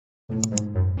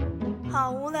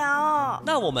好无聊哦。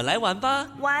那我们来玩吧。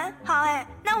玩？好耶，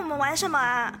那我们玩什么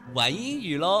啊？玩英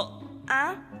语咯。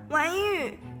啊？玩英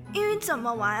语？英语怎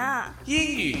么玩啊？英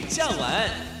语酱玩，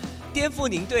颠覆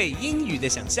您对英语的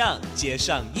想象，接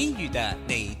上英语的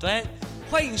那一端。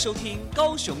欢迎收听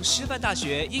高雄师范大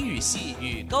学英语系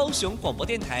与高雄广播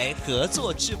电台合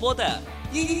作直播的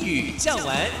英语酱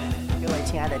玩。各位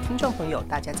亲爱的听众朋友，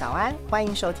大家早安，欢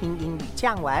迎收听英语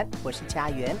酱玩，我是嘉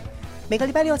媛。每个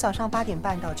礼拜六早上8点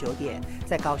半到9点，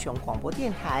在高雄广播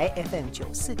电台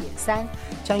FM94.3，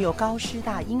将由高师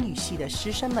大英语系的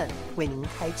师生们为您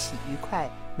开启愉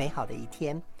快美好的一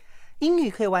天。英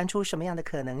语可以玩出什么样的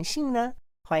可能性呢？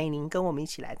欢迎您跟我们一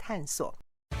起来探索。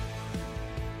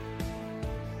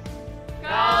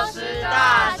高师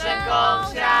大深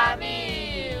攻虾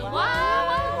米，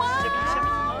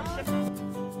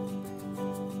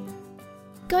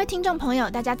各位听众朋友，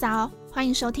大家早，欢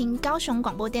迎收听高雄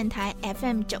广播电台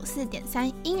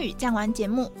FM94.3 英语酱玩节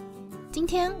目。今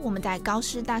天我们在高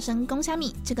师大深攻虾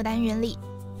米这个单元里，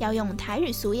要用台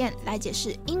语俗谚来解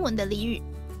释英文的俚语，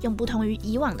用不同于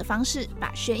以往的方式，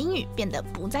把学英语变得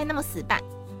不再那么死板。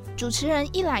主持人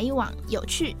一来一往，有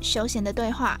趣休闲的对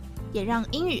话，也让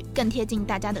英语更贴近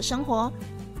大家的生活。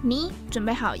你准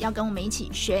备好要跟我们一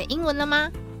起学英文了吗？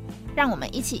让我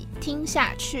们一起听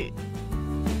下去。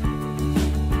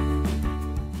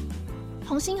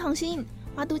红心，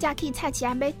我拄则去菜市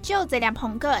仔买少一粒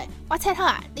苹果的，我切好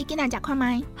啊，你今仔食看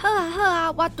卖？好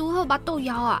啊，我拄好目肚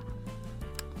枵啊。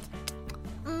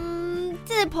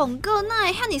这个苹果哪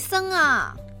会遐尼酸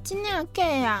啊？真的假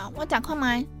啊？我食看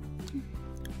卖。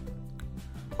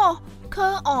哦，可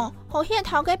恶，互迄个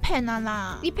头家骗啊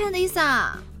啦！你骗你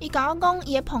啥？伊甲我讲，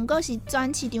伊的苹果是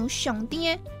全市场上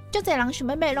甜的，足侪人想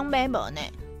要买拢买无呢，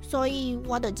所以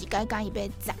我就一概甲伊买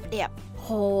10粒。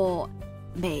吼，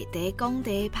卖茶讲茶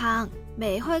芳，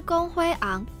卖花讲花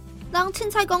红，人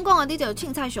凊彩讲的，你就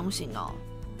凊彩相信哦。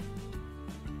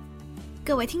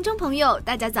各位听众朋友，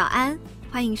大家早安，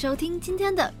欢迎收听今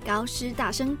天的高师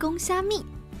大深攻虾米，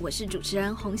我是主持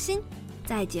人洪欣。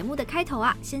在节目的开头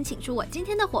啊，先请出我今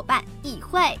天的伙伴易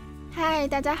慧。嗨，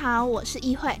大家好，我是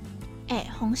易慧。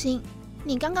洪欣，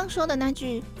你刚刚说的那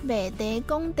句卖茶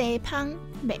讲茶芳，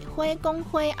卖花讲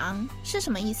花红是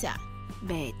什么意思啊？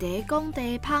卖茶讲茶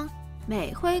芳，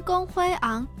卖花讲花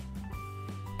红。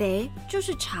茶就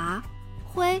是茶，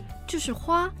花就是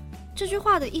花。这句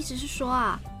话的意思是说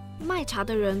啊，卖茶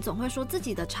的人总会说自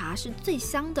己的茶是最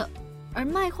香的，而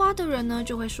卖花的人呢，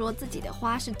就会说自己的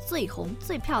花是最红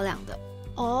最漂亮的。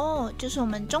哦，就是我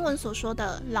们中文所说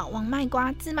的老王卖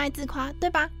瓜，自卖自夸，对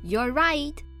吧？ You're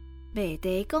right。 卖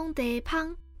茶讲茶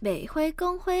芳，卖花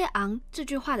讲花红，这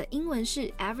句话的英文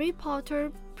是 Every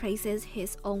potter praises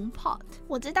his own pot。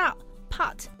 我知道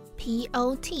pot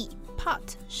P-O-T pot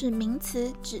是名词，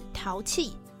指陶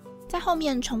器，在后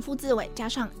面重复字尾加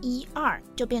上 er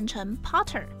就变成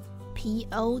potter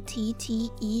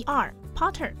P-O-T-T-E-R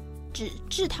potter 指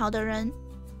制陶的人。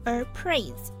而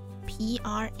praise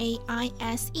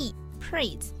P-R-A-I-S-E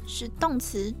praise 是动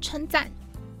词，称赞。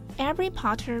Every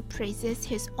potter praises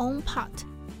his own pot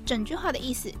整句话的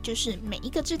意思就是每一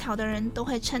个制陶的人都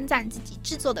会称赞自己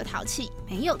制作的陶器。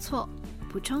没有错。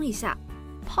补充一下，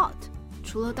 pot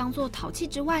除了当作陶器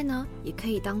之外呢，也可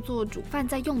以当作煮饭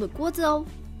在用的锅子哦。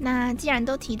那既然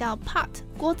都提到 pot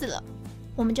锅子了，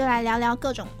我们就来聊聊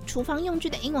各种厨房用具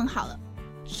的英文好了。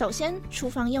首先，厨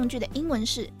房用具的英文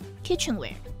是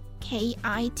kitchenware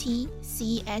K-I-T-C-H-E-N-W-A-R-E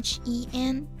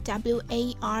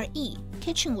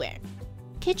kitchenware。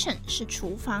 Kitchen 是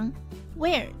厨房，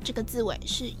 ware 这个字尾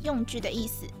是用具的意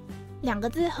思，两个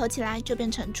字合起来就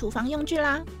变成厨房用具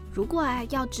啦。如果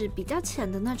要指比较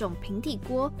浅的那种平底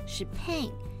锅是 pan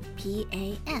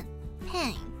P-A-N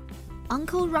pan。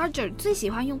 Uncle Roger 最喜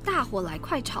欢用大火来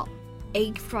快炒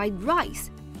egg fried rice，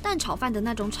 但炒饭的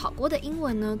那种炒锅的英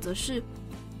文呢，则是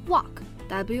wok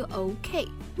W-O-K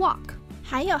wok。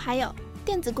还有，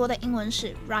电子锅的英文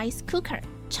是 rice cooker，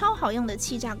 超好用的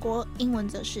气炸锅英文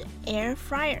则是 air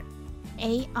fryer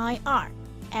A-I-R-F-R-Y-E-R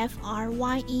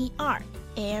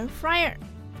air fryer。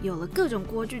 有了各种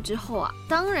锅具之后啊，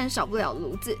当然少不了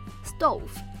炉子 stove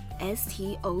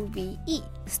S-T-O-V-E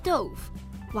stove。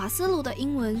 瓦斯炉的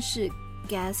英文是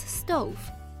gas stove，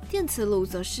 电磁炉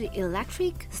则是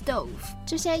electric stove。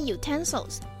 这些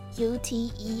utensils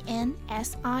U-T-E-N-S-I-L-S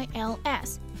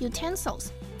utensils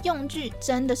用具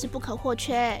真的是不可或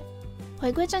缺。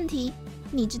回归正题，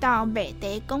你知道卖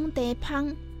茶讲茶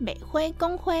芳，卖花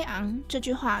讲花红这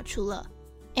句话除了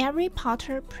Every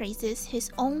potter praises his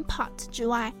own pot 之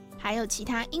外，还有其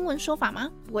他英文说法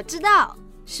吗？我知道，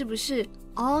是不是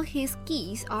All his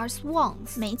geese are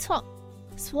swans？ 没错，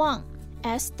 Swan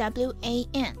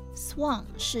S-W-A-N Swan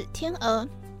是天鹅。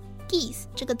 Geese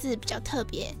这个字比较特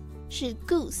别，是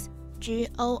Goose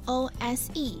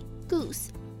G-O-O-S-E Goose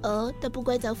鹅的不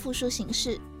规则复数形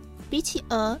式。比起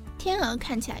鹅，天鹅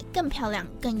看起来更漂亮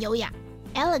更优雅。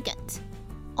 Elegant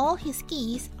All his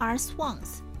geese are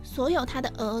swans 所有他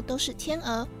的鹅都是天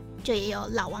鹅，这也有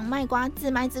老王卖瓜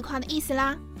自卖自夸的意思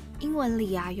啦。英文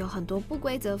里有很多不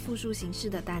规则复数形式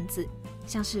的单字，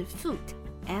像是 foot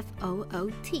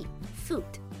F-O-O-T foot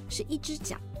是一只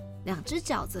脚，两只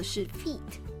脚则是 feet。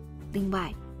另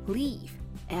外 leaf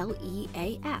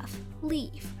L-E-A-F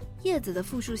leaf 叶子的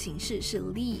复数形式是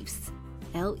leaves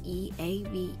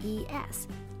L-E-A-V-E-S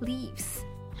leaves。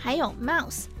 还有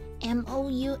mouse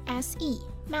M-O-U-S-E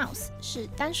mouse 是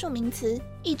单数名词，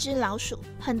一只老鼠，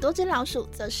很多只老鼠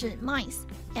则是 mice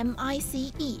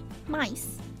M-I-C-E mice。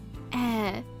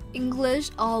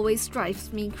 English always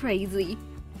drives me crazy，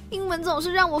 英文总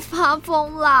是让我发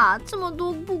疯啦，这么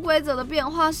多不规则的变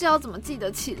化是要怎么记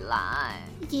得起来？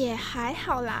也还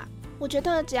好啦，我觉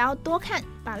得只要多看，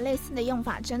把类似的用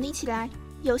法整理起来，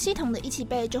有系统的一起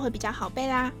背就会比较好背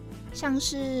啦。像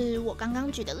是我刚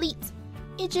刚举的例子，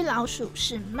一只老鼠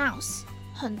是 mouse，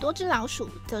 很多只老鼠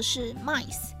则是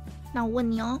mice。 那我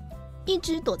问你哦，一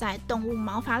只躲在动物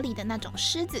毛发里的那种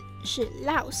狮子是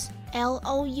louse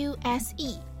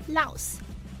L-O-U-S-E louse，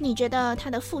 你觉得它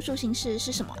的复数形式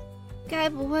是什么？该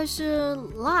不会是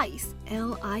lice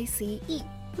L-I-C-E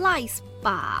lice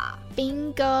吧？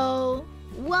 Bingo！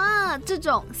 哇，这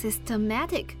种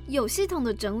systematic 有系统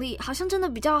的整理好像真的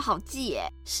比较好记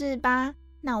耶，是吧？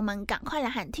那我们赶快来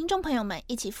和听众朋友们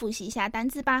一起复习一下单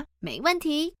字吧。没问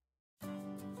题。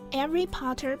 Every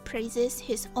potter praises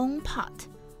his own pot.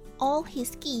 All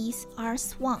his geese are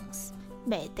swans.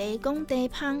 卖茶讲茶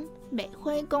芳，卖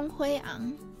花讲花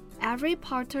紅。 Every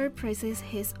potter praises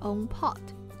his own pot.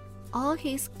 All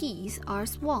his geese are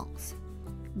swans.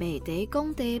 卖茶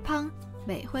講茶芳，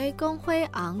賣花講花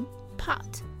紅。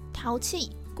 Pot 陶器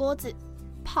锅子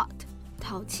Pot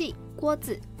陶器锅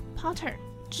子。 Potter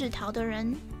制陶的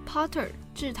人 Potter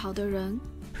制陶的人。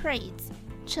 Praise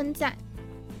称赞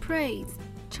Praise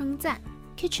称赞。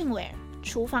 Kitchenware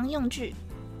厨房用具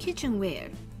Kitchenware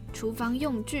厨房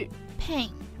用具。 Pan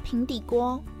平底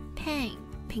锅 Pan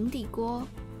平底锅。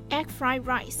 Egg fried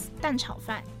rice 蛋炒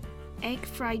饭 Egg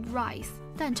fried rice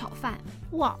蛋炒饭。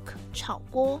 Wok 炒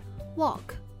锅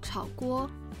Wok 炒锅。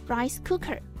 Rice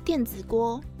cooker 电子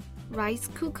锅 Rice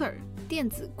cooker 电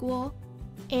子锅。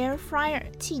 Air fryer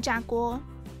气炸锅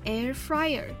Air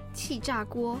fryer 气炸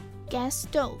锅。 Gas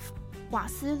stove 瓦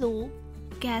斯炉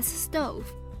Gas stove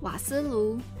瓦斯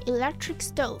炉。 Electric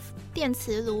stove 电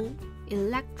磁炉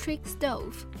Electric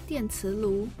stove 电磁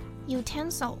炉。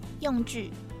 Utensil 用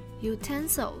具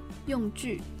Utensil 用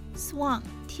具。 Swan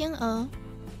天鹅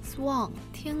Swan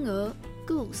天鹅。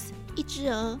 Goose 一只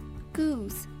鹅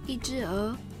Goose 一只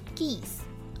鹅。 Geese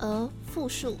鹅复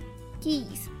数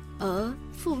Geese 鹅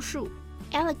复数。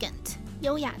 Elegant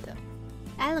优雅的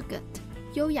Elegant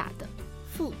优雅的。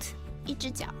 Foot 一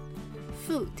只脚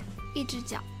Foot 一只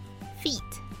脚。 Feet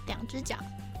两只脚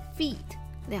Feet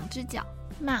两只脚。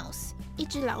 Mouse 一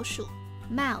只老鼠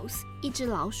Mouse 一只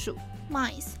老鼠。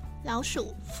 Mice 老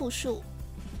鼠复数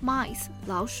Mice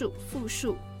老鼠复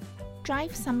数。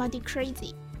 Drive somebody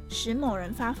crazy 使某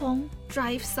人发疯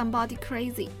Drive somebody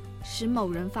crazy 使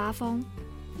某人发疯。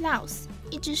 Louse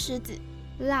一只狮子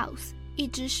Louse 一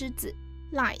只狮子。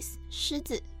 Lice 狮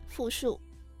子复数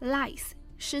Lice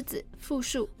狮子复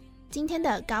数。今天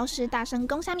的高师大声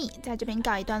公虾米在这边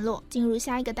告一段落，进入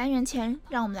下一个单元前，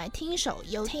让我们来听一首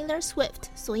由 Taylor Swift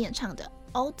所演唱的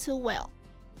All Too Well。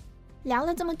 聊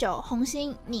了这么久，红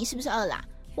心你是不是饿啦？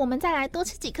我们再来多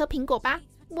吃几颗苹果吧。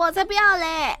我才不要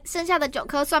嘞，剩下的9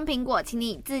颗酸苹果请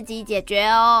你自己解决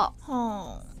哦。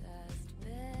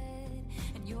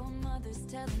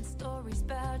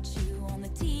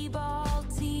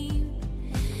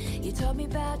You told me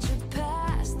about your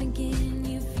past, thinking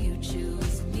your future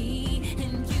was me.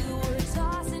 And you were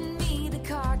tossing me the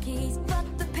car keys, but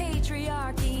the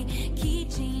patriarchy,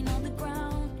 keychain on the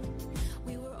ground.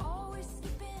 We were always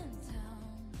skipping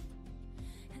town,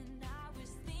 and I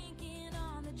was thinking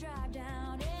on the drive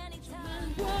down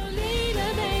anytime. 我离的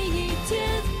每一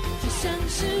天，就像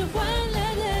是换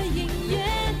来的音乐，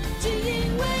只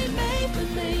因为每分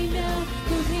每秒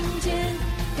都听见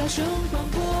高雄广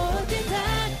播电台。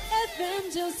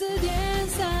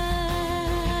FM94.3。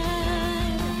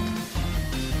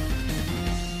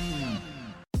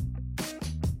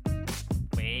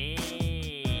喂，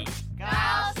高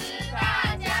师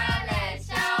大家冷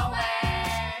笑话。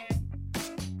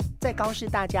在在高师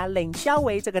大家冷消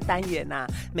维这个单元啊，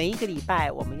每一个礼拜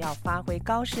我们要发挥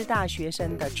高师大学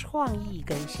生的创意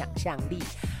跟想象力，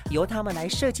由他们来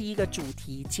设计一个主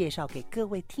题，介绍给各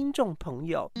位听众朋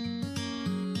友。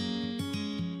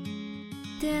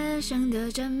蝶生得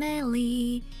真美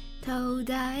丽，头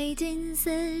戴金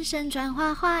丝，身穿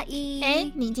花花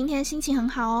衣。你今天心情很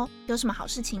好哦，有什么好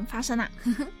事情发生啊？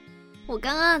我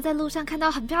刚刚在路上看到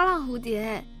很漂亮的蝴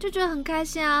蝶，就觉得很开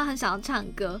心啊，很想要唱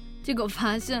歌，结果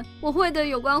发现我会的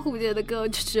有关蝴蝶的歌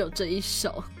就只有这一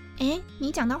首。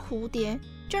你讲到蝴蝶，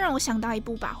就让我想到一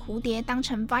部把蝴蝶当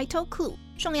成 vital clue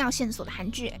重要线索的韩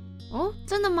剧。哦，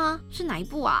真的吗？是哪一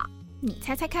部啊？你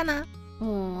猜猜看啊。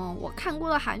我看过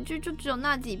的韩剧就只有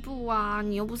那几部啊，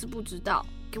你又不是不知道，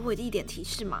给我一点提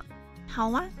示嘛。好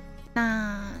啊，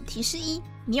那提示一，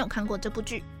你有看过这部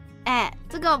剧？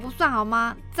这个不算好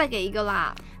吗？再给一个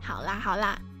啦。好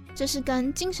啦，这是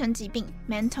跟精神疾病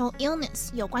mental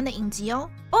illness 有关的影集哦。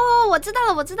我知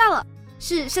道了，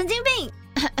是神经病。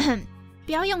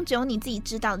不要用只有你自己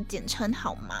知道的简称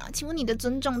好吗？请问你的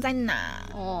尊重在哪？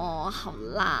好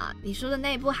啦，你说的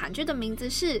那部韩剧的名字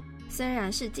是虽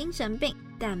然是精神病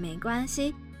但没关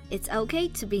系 It's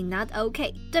okay to be not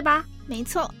okay， 对吧？没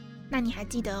错。那你还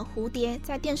记得蝴蝶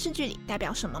在电视剧里代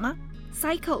表什么吗？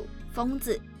 Psycho 疯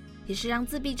子，也是让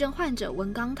自闭症患者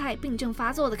文刚泰病症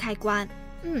发作的开关。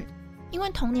因为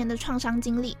童年的创伤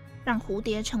经历让蝴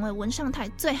蝶成为文尚泰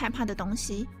最害怕的东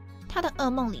西，他的噩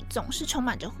梦里总是充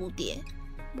满着蝴蝶。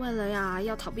为了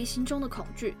要逃避心中的恐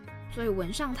惧，所以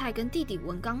文尚泰跟弟弟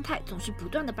文刚泰总是不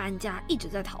断的搬家，一直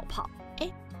在逃跑。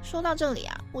说到这里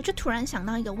啊，我就突然想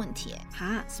到一个问题。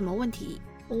什么问题？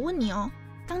我问你哦，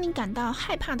当你感到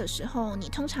害怕的时候，你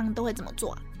通常都会怎么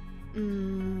做啊？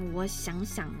我想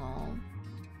想哦，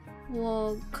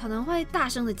我可能会大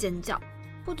声的尖叫，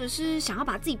或者是想要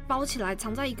把自己包起来，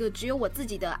藏在一个只有我自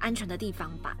己的安全的地方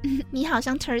吧。你好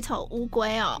像 turtle 乌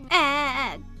龟哦。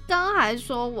刚刚还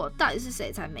说我到底是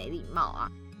谁才没礼貌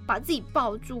啊？把自己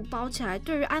抱住包起来，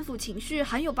对于安抚情绪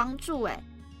很有帮助。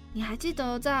你还记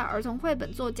得在儿童绘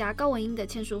本作家高文英的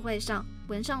签书会上，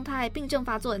文尚泰病症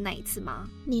发作的那一次吗？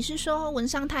你是说文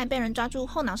尚泰被人抓住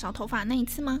后脑勺头发那一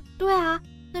次吗？对啊，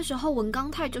那时候文刚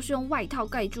泰就是用外套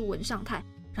盖住文尚泰，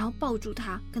然后抱住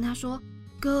他，跟他说：“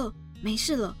哥，没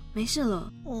事了，没事了。”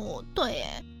对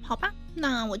耶，好吧，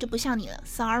那我就不笑你了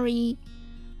 ，sorry。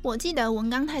我记得文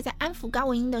刚泰在安抚高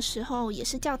文英的时候，也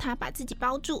是叫他把自己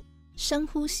包住，深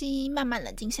呼吸，慢慢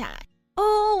冷静下来。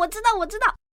我知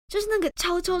道，就是那个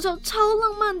超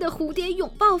浪漫的蝴蝶拥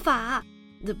抱法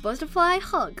 ，The Butterfly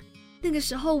Hug。那个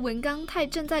时候文刚泰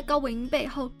正在高文英背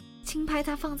后轻拍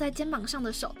他放在肩膀上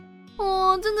的手，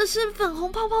真的是粉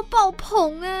红泡泡爆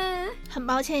棚哎！很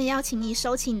抱歉要请你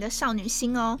收起你的少女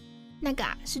心哦，那个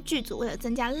是剧组为了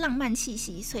增加浪漫气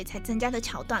息，所以才增加的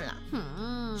桥段啦。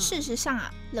事实上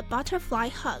The Butterfly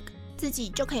Hug 自己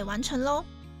就可以完成咯，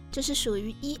这是属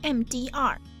于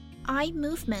EMDR Eye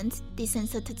Movement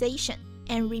Desensitization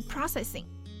and Reprocessing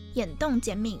眼动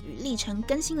减敏与历程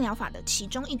更新疗法的其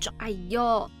中一种。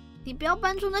你不要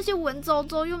搬出那些文绉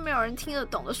绉又没有人听得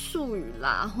懂的术语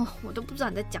啦，我都不知道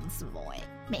你在讲什么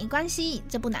没关系，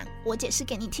这不难，我解释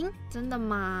给你听。真的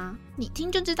吗？你听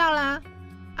就知道啦。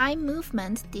Eye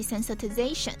Movement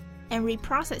Desensitization and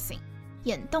Reprocessing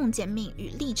眼动减敏与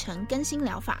历程更新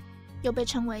疗法，又被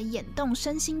称为眼动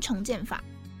身心重建法，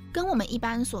跟我们一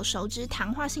般所熟知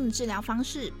谈话性治疗方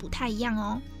式不太一样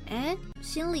哦。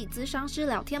心理咨商师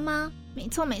聊天吗？没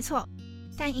错，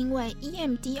但因为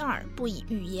EMDR 不以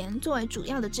语言作为主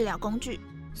要的治疗工具，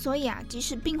所以即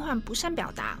使病患不善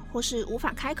表达或是无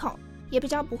法开口，也比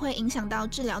较不会影响到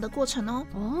治疗的过程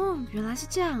哦。原来是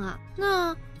这样啊。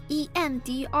那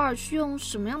EMDR 是用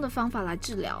什么样的方法来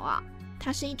治疗啊？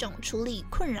它是一种处理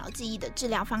困扰记忆的治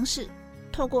疗方式，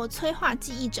透过催化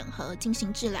记忆整合进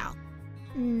行治疗。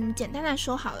简单来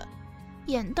说好了，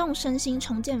眼动身心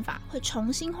重建法会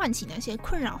重新唤起那些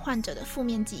困扰患者的负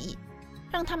面记忆，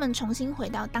让他们重新回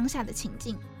到当下的情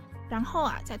境，然后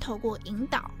再透过引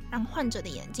导，让患者的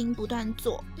眼睛不断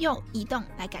左右移动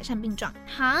来改善病状。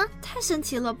太神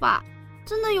奇了吧！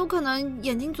真的有可能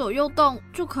眼睛左右动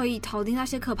就可以逃离那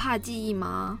些可怕的记忆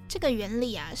吗？这个原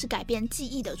理是改变记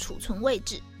忆的储存位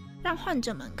置，让患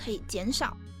者们可以减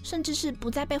少甚至是不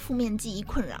再被负面记忆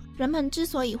困扰。人们之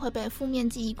所以会被负面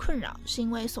记忆困扰，是因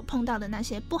为所碰到的那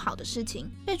些不好的事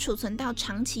情被储存到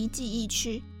长期记忆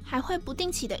区，还会不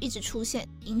定期的一直出现，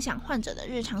影响患者的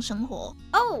日常生活。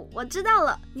我知道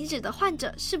了，你指的患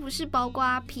者是不是包括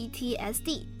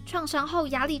PTSD 创伤后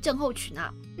压力症候群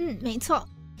啊？没错，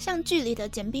像剧里的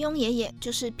简碧庸爷爷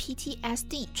就是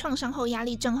PTSD 创伤后压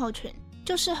力症候群，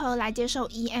就适合来接受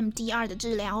EMDR 的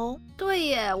治疗哦。对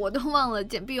耶，我都忘了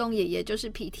简碧庸爷爷就是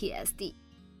PTSD。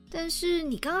但是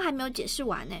你刚刚还没有解释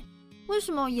完呢，为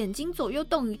什么眼睛左右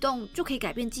动一动就可以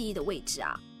改变记忆的位置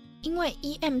啊？因为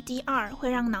EMDR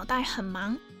会让脑袋很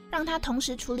忙，让它同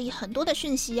时处理很多的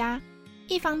讯息啊。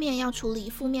一方面要处理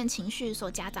负面情绪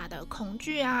所夹杂的恐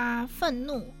惧啊、愤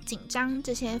怒、紧张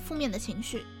这些负面的情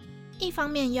绪，一方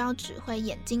面又要指挥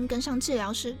眼睛跟上治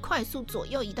疗师快速左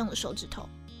右移动的手指头，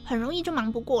很容易就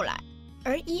忙不过来。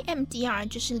而 EMDR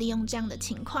就是利用这样的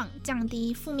情况，降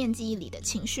低负面记忆里的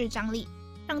情绪张力，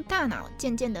让大脑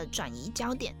渐渐的转移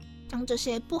焦点，让这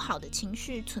些不好的情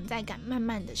绪存在感慢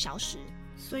慢的消失。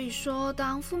所以说，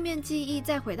当负面记忆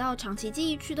再回到长期记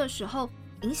忆区的时候，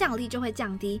影响力就会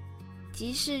降低，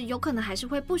即使有可能还是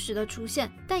会不时的出现，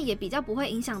但也比较不会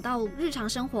影响到日常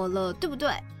生活了，对不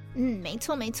对？没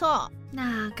错没错。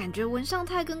那感觉文尚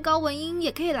泰跟高文英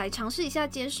也可以来尝试一下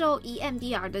接受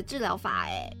EMDR 的治疗法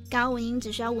耶。高文英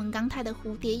只需要文刚泰的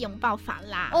蝴蝶拥抱法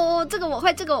啦。哦，这个我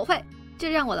会，就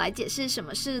让我来解释什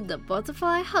么是 The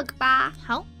Butterfly Hug 吧。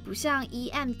好，不像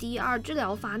EMDR 治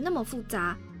疗法那么复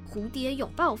杂，蝴蝶拥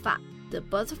抱法 The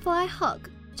Butterfly Hug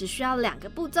只需要2个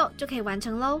步骤就可以完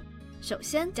成咯。首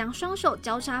先将双手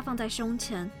交叉放在胸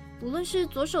前，无论是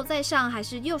左手在上还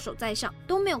是右手在上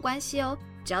都没有关系哦，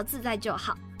只要自在就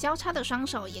好。交叉的双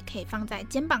手也可以放在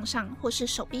肩膀上或是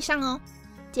手臂上哦。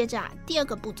接着第2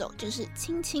个步骤就是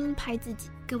轻轻拍自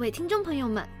己。各位听众朋友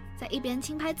们，在一边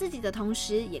轻拍自己的同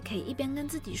时，也可以一边跟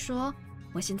自己说，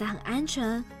我现在很安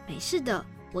全，没事的，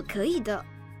我可以的。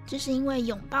这是因为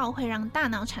拥抱会让大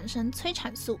脑产生催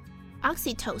产素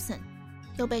Oxytocin，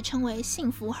 又被称为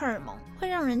幸福荷尔蒙，会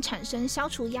让人产生消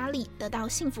除压力、得到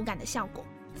幸福感的效果。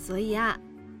所以啊，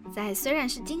在虽然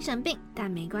是精神病但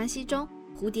没关系中，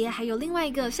蝴蝶还有另外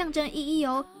一个象征意义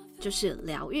哦，就是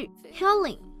疗愈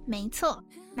healing。 没错，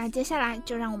那接下来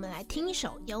就让我们来听一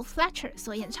首由 Fletcher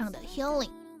所演唱的 Healing，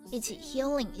 一起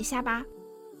healing 一下吧。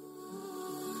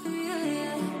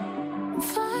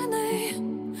Finally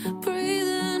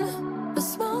breathing, the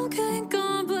smoke ain't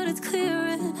gone, but it's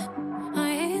clearing. I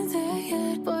ain't there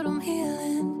yet, but I'm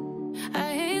healing.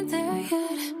 I ain't there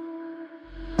yet.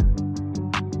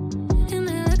 And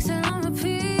the exhale on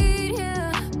repeat,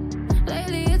 yeah.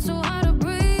 Lately it's so hard to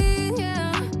breathe,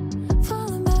 yeah.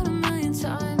 Falling about 1,000,000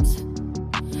 times.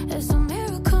 It's a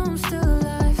miracle I'm still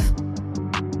alive.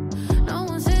 No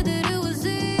one said that it was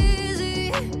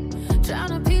easy. Trying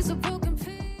to piece a broken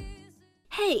piece.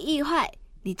 嘿，议会，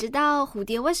你知道蝴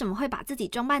蝶为什么会把自己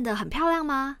装扮得很漂亮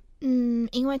吗？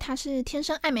因为它是天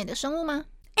生爱美的生物吗？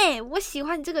我喜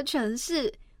欢你这个诠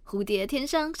释，蝴蝶天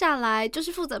生下来就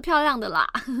是负责漂亮的啦。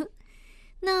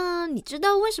那你知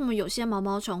道为什么有些毛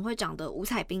毛虫会长得五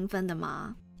彩缤纷的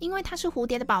吗？因为它是蝴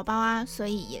蝶的宝宝啊，所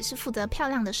以也是负责漂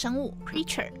亮的生物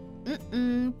creature。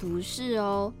不是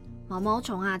哦。毛毛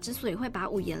虫啊，之所以会把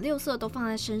5颜6色都放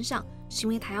在身上，是因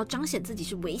为它要彰显自己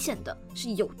是危险的，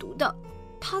是有毒的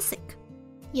toxic。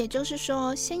 也就是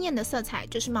说，鲜艳的色彩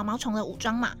就是毛毛虫的武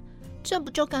装嘛。这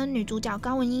不就跟女主角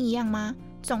高文英一样吗？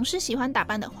总是喜欢打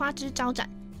扮的花枝招展，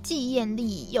既艳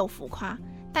丽又浮夸。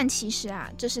但其实啊，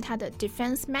这是她的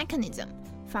defense mechanism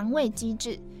防卫机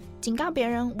制，警告别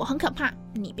人我很可怕，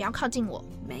你不要靠近我。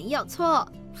没有错，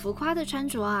浮夸的穿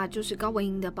着啊，就是高文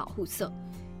英的保护色。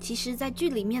其实在剧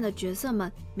里面的角色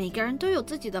们，每个人都有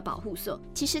自己的保护色，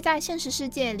其实在现实世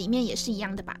界里面也是一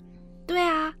样的吧？对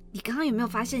啊，你刚刚有没有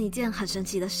发现一件很神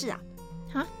奇的事啊？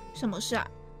什么事啊？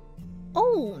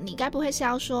哦，你该不会是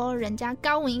要说人家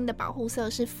高文英的保护色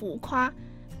是浮夸，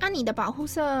你的保护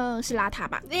色是邋遢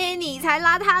吧？你才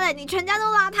邋遢嘞，你全家都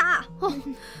邋遢。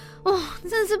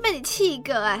真的是被你气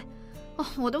个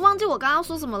我都忘记我刚刚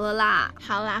说什么了啦。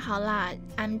好啦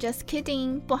I'm just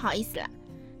kidding， 不好意思啦。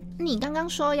你刚刚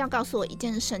说要告诉我一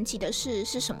件神奇的事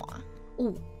是什么啊？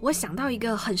我想到一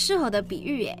个很适合的比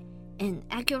喻，an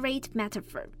accurate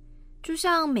metaphor， 就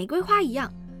像玫瑰花一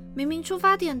样，明明出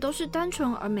发点都是单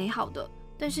纯而美好的，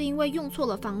但是因为用错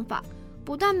了方法，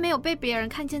不但没有被别人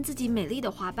看见自己美丽的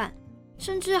花瓣，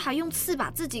甚至还用刺把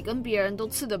自己跟别人都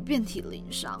刺得遍体鳞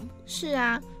伤。是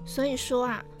啊，所以说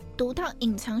啊，读到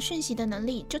隐藏讯息的能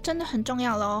力就真的很重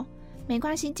要咯。没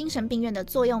关系精神病院的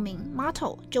座右铭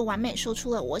motto 就完美说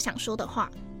出了我想说的话，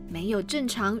没有正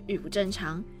常与不正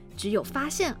常，只有发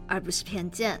现而不是偏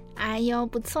见。哎呦，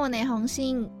不错呢，红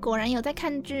星果然有在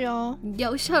看剧哦。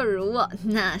优秀如我，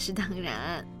那是当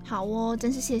然。好哦，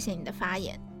真是谢谢你的发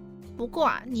言。不过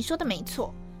啊，你说的没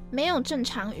错，没有正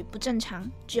常与不正常，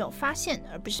只有发现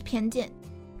而不是偏见。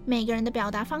每个人的表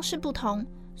达方式不同，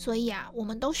所以啊，我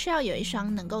们都需要有一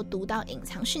双能够读到隐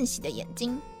藏讯息的眼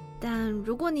睛。但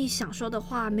如果你想说的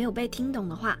话没有被听懂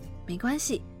的话，没关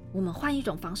系，我们换一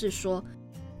种方式说。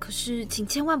可是请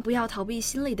千万不要逃避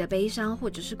心里的悲伤或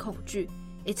者是恐惧。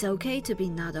It's okay to be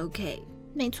not okay。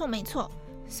 没错没错，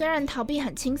虽然逃避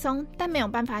很轻松，但没有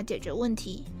办法解决问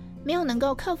题，没有能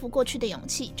够克服过去的勇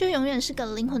气，就永远是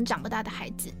个灵魂长不大的孩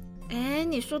子。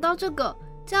你说到这个，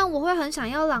这样我会很想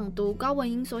要朗读高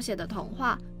文英所写的童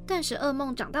话《但使噩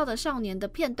梦长大的少年》的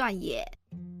片段耶。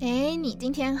你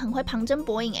今天很会旁征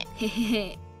博引耶。嘿嘿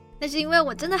嘿，那是因为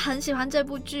我真的很喜欢这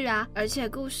部剧啊，而且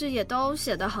故事也都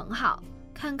写得很好。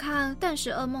看看《但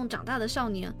使噩梦长大的少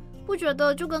年》，不觉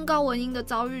得就跟高文英的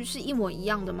遭遇是一模一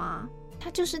样的吗？他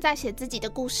就是在写自己的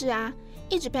故事啊，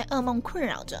一直被噩梦困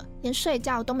扰着，连睡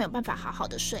觉都没有办法好好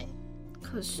的睡。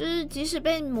可是即使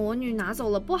被魔女拿走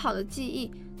了不好的记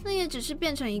忆，那也只是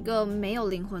变成一个没有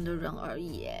灵魂的人而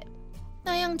已耶。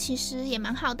那样其实也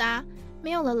蛮好的啊，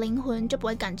没有了灵魂就不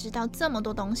会感知到这么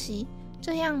多东西，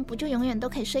这样不就永远都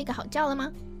可以睡一个好觉了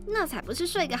吗？那才不是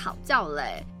睡个好觉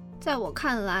嘞，在我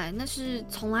看来那是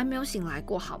从来没有醒来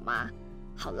过好吗？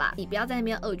好啦，你不要在那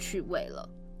边恶趣味了。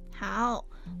好，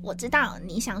我知道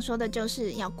你想说的就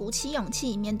是要鼓起勇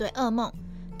气面对噩梦，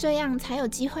这样才有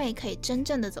机会可以真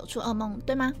正的走出噩梦，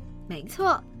对吗？没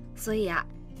错，所以啊，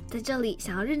在这里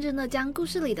想要认真的将故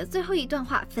事里的最后一段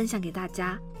话分享给大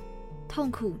家。痛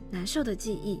苦难受的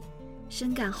记忆，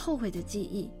深感后悔的记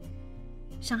忆，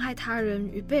伤害他人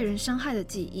与被人伤害的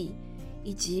记忆，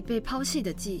以及被抛弃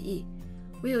的记忆，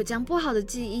唯有将不好的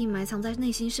记忆埋藏在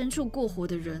内心深处过活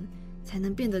的人，才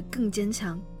能变得更坚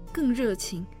强、更热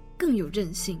情、更有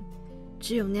韧性。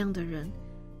只有那样的人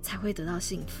才会得到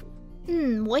幸福。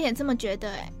我也这么觉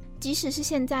得耶，即使是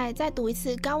现在再读一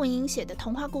次高文英写的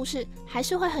童话故事，还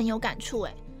是会很有感触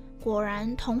耶。果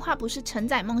然童话不是承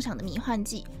载梦想的迷幻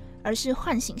剂，而是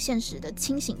唤醒现实的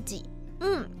清醒剂。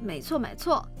没错没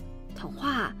错，童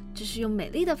话只是用美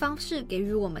丽的方式给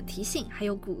予我们提醒还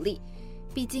有鼓励。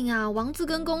毕竟啊，王子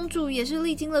跟公主也是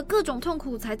历经了各种痛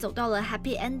苦才走到了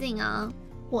happy ending 啊。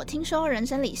我听说人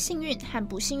生里幸运和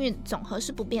不幸运总和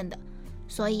是不变的，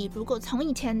所以如果从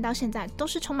以前到现在都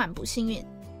是充满不幸运，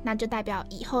那就代表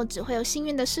以后只会有幸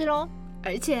运的事咯。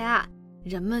而且啊，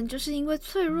人们就是因为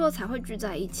脆弱才会聚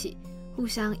在一起，互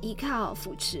相依靠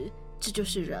扶持，这就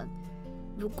是人。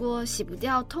如果洗不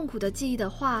掉痛苦的记忆的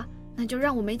话，那就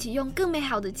让我们一起用更美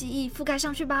好的记忆覆盖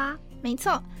上去吧。没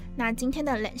错，那今天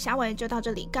的冷小伟就到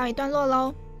这里告一段落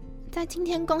咯。在今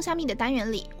天公虾米的单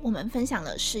元里，我们分享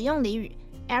了实用俚语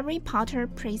Every potter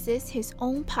praises his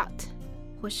own pot，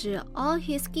 或是 All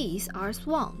his geese are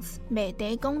swans， 卖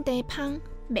茶讲茶芳，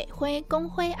卖花讲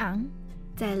花红。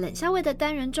在冷笑味的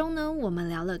单元中呢，我们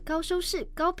聊了高收视、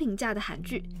高评价的韩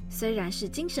剧，虽然是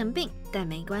精神病，但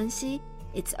没关系。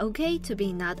It's okay to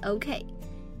be not okay。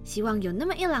希望有那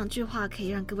么一两句话可以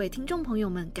让各位听众朋友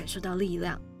们感受到力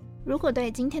量。如果对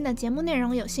今天的节目内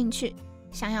容有兴趣，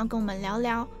想要跟我们聊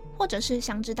聊，或者是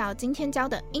想知道今天教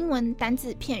的英文单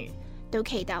字片语，都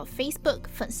可以到 Facebook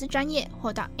粉丝专页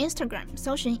或到 Instagram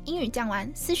搜寻英语酱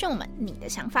玩，私讯我们你的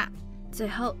想法。最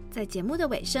后，在节目的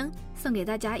尾声，送给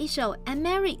大家一首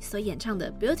Anne-Marie 所演唱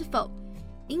的 Beautiful。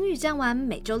英语酱玩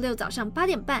每周六早上8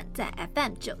点半在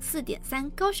FM 94.3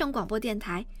高雄广播电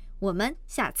台，我们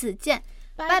下次见，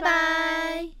拜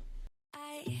拜。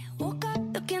Woke up,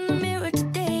 look in the mirror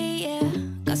today, yeah.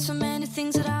 Got so many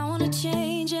things that I wanna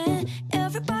change, and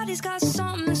everybody's got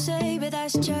something to say, but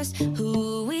that's just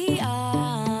who we are.